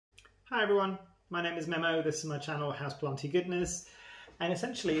Hi everyone, my name is Memo, this is my channel Houseplanty Goodness, and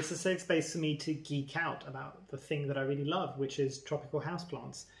essentially it's a safe space for me to geek out about the thing that I really love, which is tropical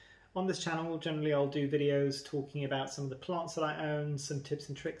houseplants. On this channel generally I'll do videos talking about some of the plants that I own, some tips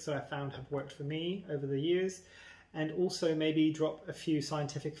and tricks that I found have worked for me over the years, and also maybe drop a few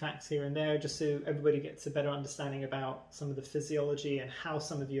scientific facts here and there just so everybody gets a better understanding about some of the physiology and how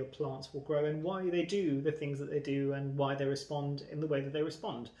some of your plants will grow and why they do the things that they do and why they respond in the way that they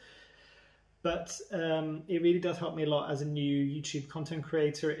respond. But it really does help me a lot as a new YouTube content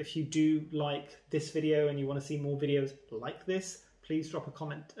creator. If you do like this video and you want to see more videos like this, please drop a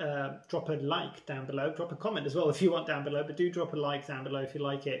comment, drop a like down below, drop a comment as well if you want down below, but do drop a like down below if you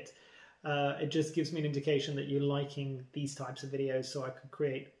like it. It just gives me an indication that you're liking these types of videos so I could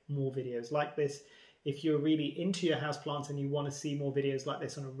create more videos like this. If you're really into your houseplants and you want to see more videos like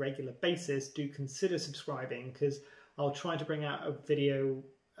this on a regular basis, do consider subscribing because I'll try to bring out a video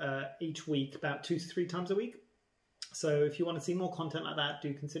each week, about 2 to 3 times a week. So if you want to see more content like that,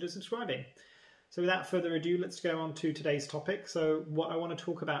 do consider subscribing. So without further ado, let's go on to today's topic. So what I want to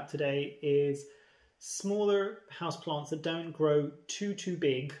talk about today is smaller houseplants that don't grow too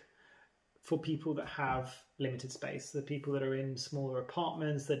big for people that have limited space, the people that are in smaller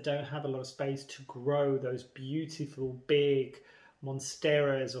apartments that don't have a lot of space to grow those beautiful big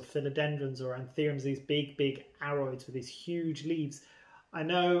monsteras or philodendrons or anthuriums, these big aroids with these huge leaves. I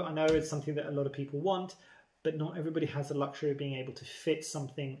know it's something that a lot of people want, but not everybody has the luxury of being able to fit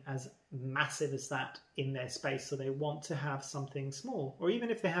something as massive as that in their space. So they want to have something small, or even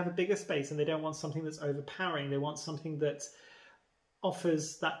if they have a bigger space and they don't want something that's overpowering, they want something that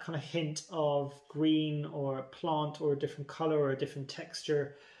offers that kind of hint of green or a plant or a different color or a different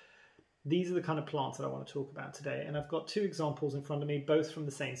texture. These are the kind of plants that I want to talk about today. And I've got 2 examples in front of me, both from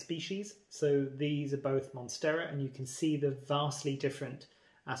the same species. So these are both Monstera, and you can see the vastly different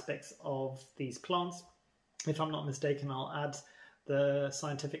aspects of these plants. If I'm not mistaken, I'll add the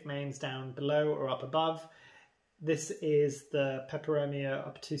scientific names down below or up above. This is the Peperomia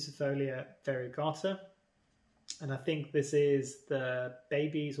obtusifolia variegata. And I think this is the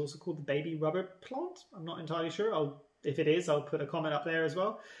baby, it's also called the baby rubber plant. I'm not entirely sure. If it is, I'll put a comment up there as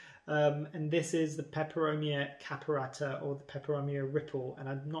well. And this is the Peperomia caparata or the Peperomia ripple, and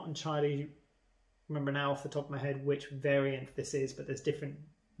I'm not entirely remember now off the top of my head which variant this is, but there's different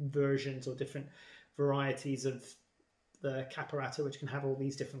versions or different varieties of the caparata which can have all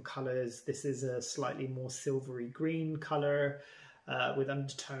these different colors. This is a slightly more silvery green color with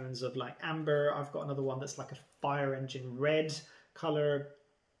undertones of like amber. I've got another one that's like a fire engine red color.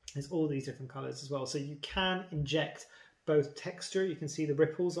 There's all these different colors as well, so you can inject both texture. You can see the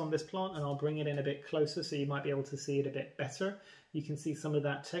ripples on this plant, and I'll bring it in a bit closer so you might be able to see it a bit better. You can see some of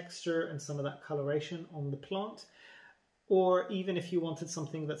that texture and some of that coloration on the plant. Or even if you wanted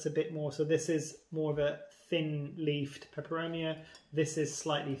something that's a bit more, so this is more of a thin-leafed Peperomia. This is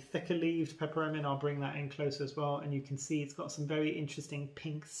slightly thicker-leaved Peperomia, and I'll bring that in closer as well. And you can see it's got some very interesting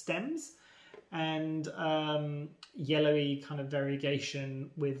pink stems and yellowy kind of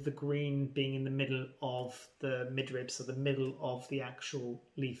variegation, with the green being in the middle of the midrib, so the middle of the actual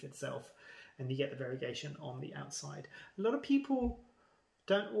leaf itself, and you get the variegation on the outside. A lot of people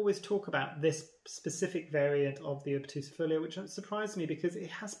don't always talk about this specific variant of the obtusifolia, which surprised me because it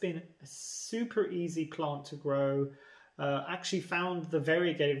has been a super easy plant to grow. Actually found the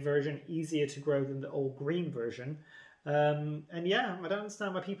variegated version easier to grow than the all green version. And yeah, I don't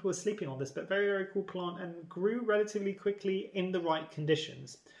understand why people are sleeping on this, but very cool plant, and grew relatively quickly in the right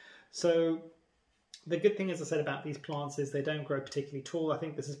conditions. So the good thing, as I said, about these plants is they don't grow particularly tall. I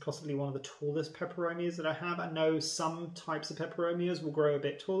think this is possibly one of the tallest Peperomias that I have. I know some types of Peperomias will grow a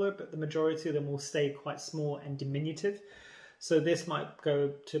bit taller, but the majority of them will stay quite small and diminutive. So this might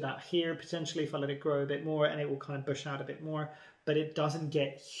go to about here potentially if I let it grow a bit more, and it will kind of bush out a bit more. But it doesn't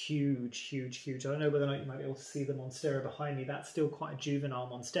get huge. I don't know whether or not you might be able to see the Monstera behind me. That's still quite a juvenile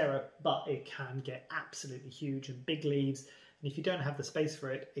Monstera, but it can get absolutely huge and big leaves. And if you don't have the space for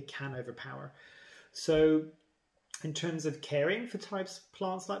it, it can overpower. So in terms of caring for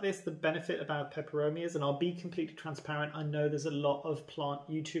plants like this, the benefit about Peperomias, and I'll be completely transparent, I know there's a lot of plant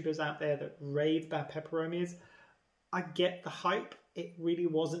YouTubers out there that rave about Peperomias. I get the hype. It really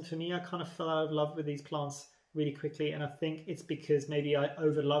wasn't for me. I kind of fell out of love with these plants really quickly, and I think it's because maybe I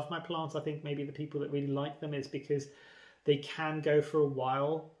overlove my plants. I think maybe the people that really like them is because they can go for a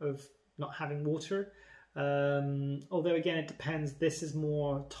while of not having water. Although again, it depends. This is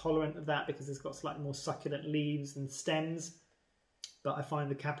more tolerant of that because it's got slightly more succulent leaves and stems. But I find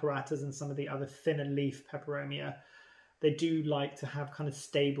the caparatas and some of the other thinner leaf Peperomia, they do like to have kind of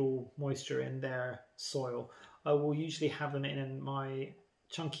stable moisture in their soil. I will usually have them in my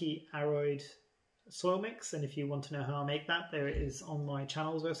chunky aroid soil mix, and if you want to know how I make that, there it is on my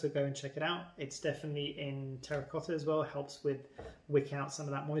channel as well, so go and check it out. It's definitely in terracotta as well, helps with wick out some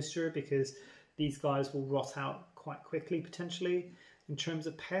of that moisture because these guys will rot out quite quickly potentially. In terms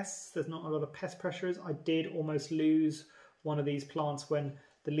of pests, there's not a lot of pest pressures. I did almost lose one of these plants when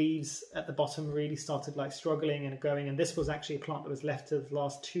the leaves at the bottom really started like struggling and going, and this was actually a plant that was left to the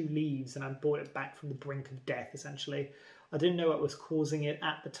last 2 leaves, and I brought it back from the brink of death essentially. I didn't know what was causing it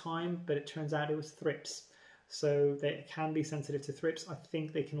at the time, but it turns out it was thrips. So they can be sensitive to thrips. I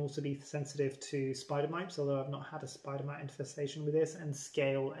think they can also be sensitive to spider mites, although I've not had a spider mite infestation with this, and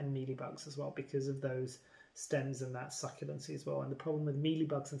scale and mealybugs as well because of those stems and that succulency as well. And the problem with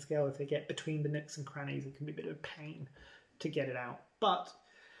mealybugs and scale, if they get between the nooks and crannies, it can be a bit of a pain to get it out. But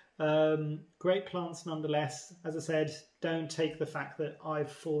great plants nonetheless. As I said, don't take the fact that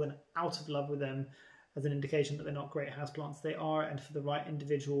I've fallen out of love with them as an indication that they're not great houseplants. They are, and for the right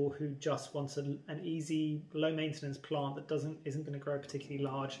individual who just wants an easy, low maintenance plant that isn't going to grow particularly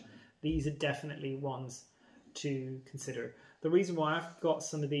large, these are definitely ones to consider. The reason why I've got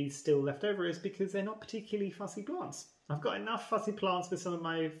some of these still left over is because they're not particularly fussy plants. I've got enough fussy plants with some of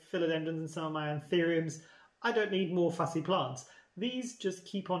my philodendrons and some of my anthuriums. I don't need more fussy plants. These just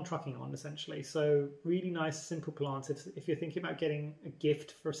keep on trucking on essentially. So really nice, simple plants. If you're thinking about getting a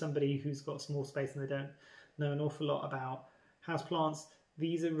gift for somebody who's got small space and they don't know an awful lot about houseplants,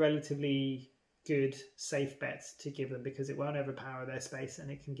 these are relatively good, safe bets to give them because it won't overpower their space and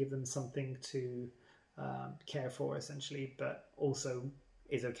it can give them something to care for essentially, but also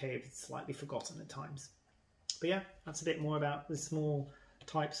is okay if it's slightly forgotten at times. But yeah, that's a bit more about the small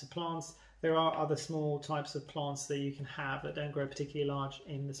types of plants. There are other small types of plants that you can have that don't grow particularly large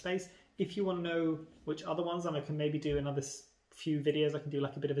in the space. If you want to know which other ones, I can maybe do another few videos. I can do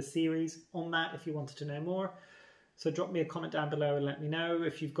like a bit of a series on that if you wanted to know more. So drop me a comment down below and let me know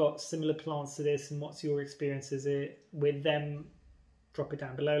if you've got similar plants to this and what's your experiences with them. Drop it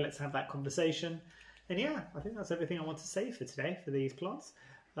down below. Let's have that conversation. And yeah, I think that's everything I want to say for today for these plants.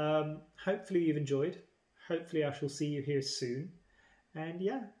 Hopefully you've enjoyed. Hopefully I shall see you here soon. And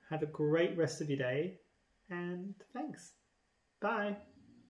yeah, have a great rest of your day, and thanks. Bye.